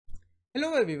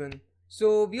Hello everyone.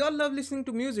 So we all love listening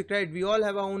to music, right? We all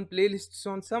have our own playlists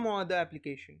on some or other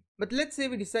application. But let's say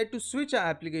we decide to switch our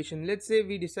application. Let's say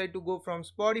we decide to go from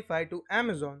Spotify to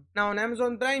Amazon. Now on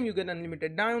Amazon Prime you get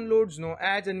unlimited downloads, no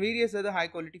ads and various other high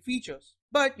quality features.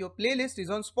 But your playlist is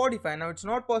on Spotify. Now it's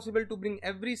not possible to bring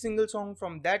every single song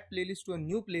from that playlist to a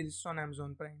new playlist on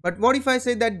Amazon Prime. But what if I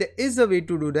say that there is a way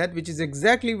to do that, which is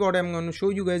exactly what I'm going to show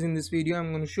you guys in this video.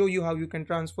 I'm going to show you how you can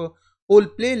transfer whole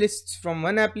playlists from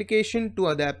one application to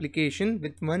other application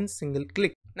with one single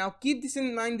click. Now keep this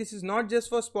in mind, this is not just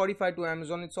for Spotify to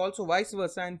Amazon, it's also vice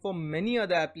versa and for many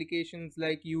other applications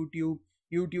like YouTube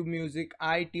Music,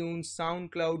 iTunes,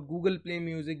 Soundcloud, Google Play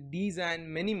Music, Dezzer and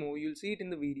many more. You'll see it in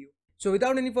the video. So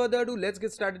without any further ado, let's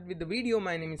get started with the video.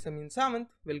 My name is Samin Samant.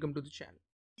 Welcome to the channel.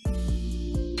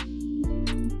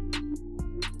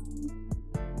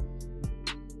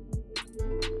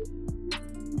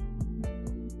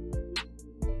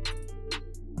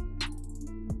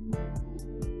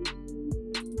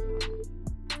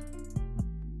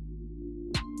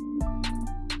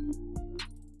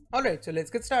 Alright, so let's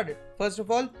get started. First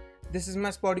of all, this is my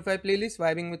Spotify playlist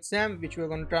Vibing with Sam, which we are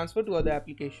going to transfer to other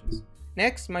applications.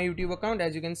 Next, my YouTube account,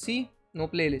 as you can see, no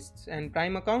playlists, and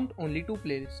Prime account, only 2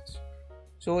 playlists.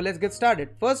 So let's get started.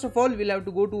 First of all, we'll have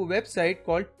to go to a website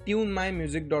called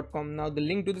tunemymusic.com. Now the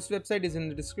link to this website is in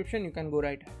the description, you can go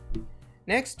right ahead.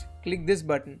 Next, click this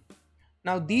button.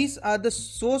 Now these are the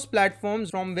source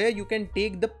platforms from where you can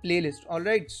take the playlist.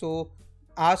 Alright, so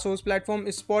our source platform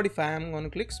is Spotify. I'm going to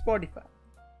click Spotify.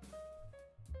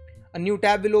 A new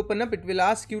tab will open up. It will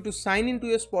ask you to sign into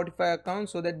your Spotify account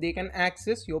so that they can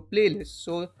access your playlist.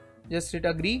 So just hit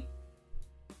agree.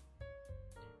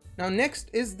 Now next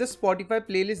is the Spotify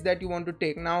playlist that you want to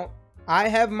take. Now I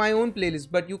have my own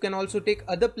playlist, but you can also take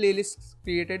other playlists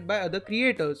created by other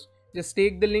creators. Just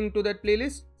take the link to that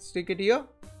playlist, stick it here,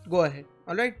 go ahead.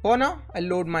 Alright, for now I'll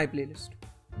load my playlist.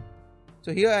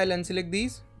 So here I'll unselect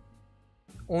these,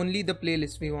 only the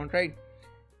playlist we want, right?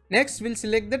 Next, we'll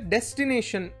select the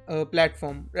destination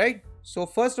platform, right? So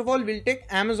first of all, we'll take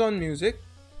Amazon Music.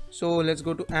 So let's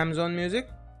go to Amazon Music.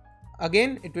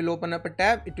 Again, it will open up a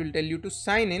tab. It will tell you to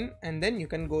sign in and then you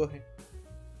can go ahead.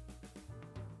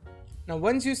 Now,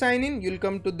 once you sign in, you'll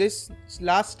come to this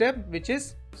last step, which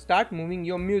is start moving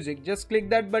your music. Just click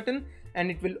that button and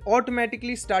it will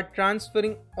automatically start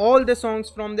transferring all the songs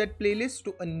from that playlist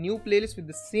to a new playlist with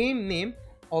the same name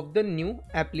of the new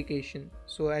application.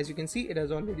 So as you can see, it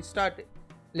has already started.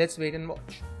 Let's wait and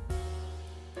watch.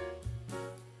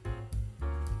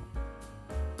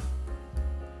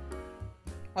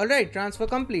 Alright, transfer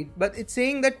complete, but it's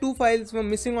saying that 2 files were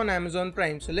missing on Amazon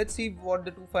Prime. So let's see what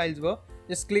the 2 files were.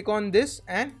 Just click on this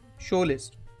and show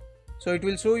list. So it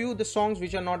will show you the songs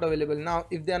which are not available. Now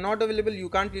if they are not available, you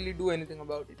can't really do anything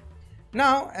about it.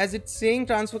 Now, as it's saying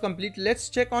transfer complete, let's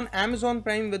check on Amazon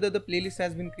Prime whether the playlist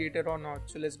has been created or not.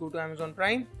 So let's go to Amazon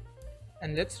Prime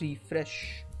and let's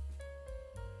refresh.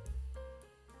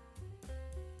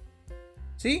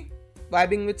 See,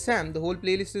 Vibing with Sam, the whole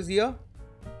playlist is here.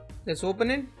 Let's open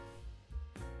it.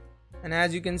 And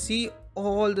as you can see,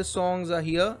 all the songs are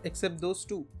here except those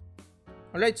 2.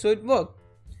 Alright, so it worked.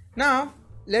 Now,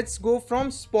 let's go from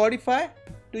Spotify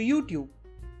to YouTube.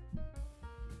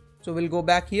 So we'll go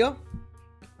back here.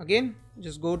 Again,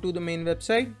 just go to the main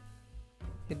website,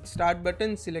 hit the start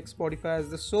button, select Spotify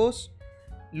as the source,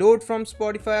 load from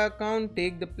Spotify account,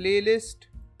 take the playlist,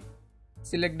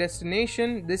 select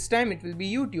destination. This time it will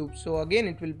be YouTube. So again,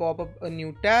 it will pop up a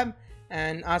new tab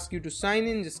and ask you to sign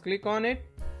in. Just click on it,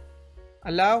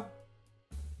 allow,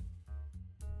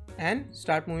 and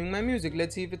start moving my music.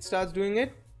 Let's see if it starts doing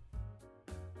it.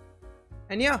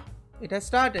 And yeah, it has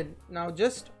started. Now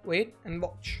just wait and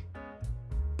watch.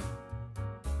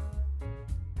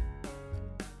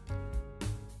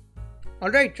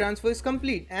 Alright, transfer is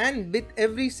complete and with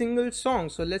every single song.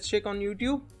 So let's check on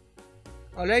YouTube.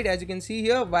 Alright, as you can see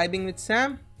here, Vibing with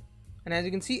Sam. And as you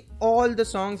can see, all the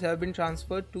songs have been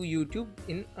transferred to YouTube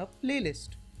in a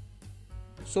playlist.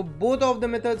 So both of the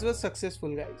methods were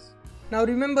successful, guys. Now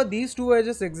remember, these 2 are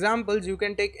just examples. You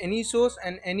can take any source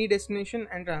and any destination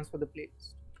and transfer the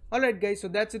playlist. Alright guys, so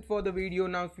that's it for the video.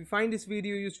 Now if you find this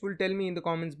video useful, tell me in the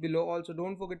comments below. Also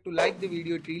don't forget to like the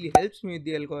video, it really helps me with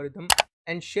the algorithm.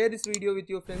 And share this video with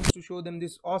your friends to show them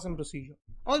this awesome procedure.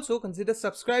 Also consider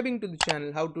subscribing to the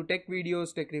channel. How to tech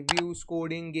videos, tech reviews,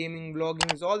 coding, gaming,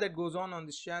 vlogging is all that goes on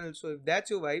this channel. So if that's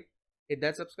your vibe, hit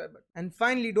that subscribe button. And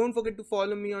finally, don't forget to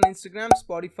follow me on Instagram,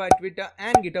 Spotify, Twitter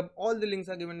and GitHub. All the links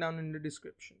are given down in the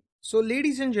description. So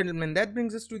ladies and gentlemen, that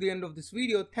brings us to the end of this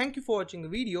video. Thank you for watching the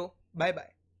video. Bye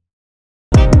bye.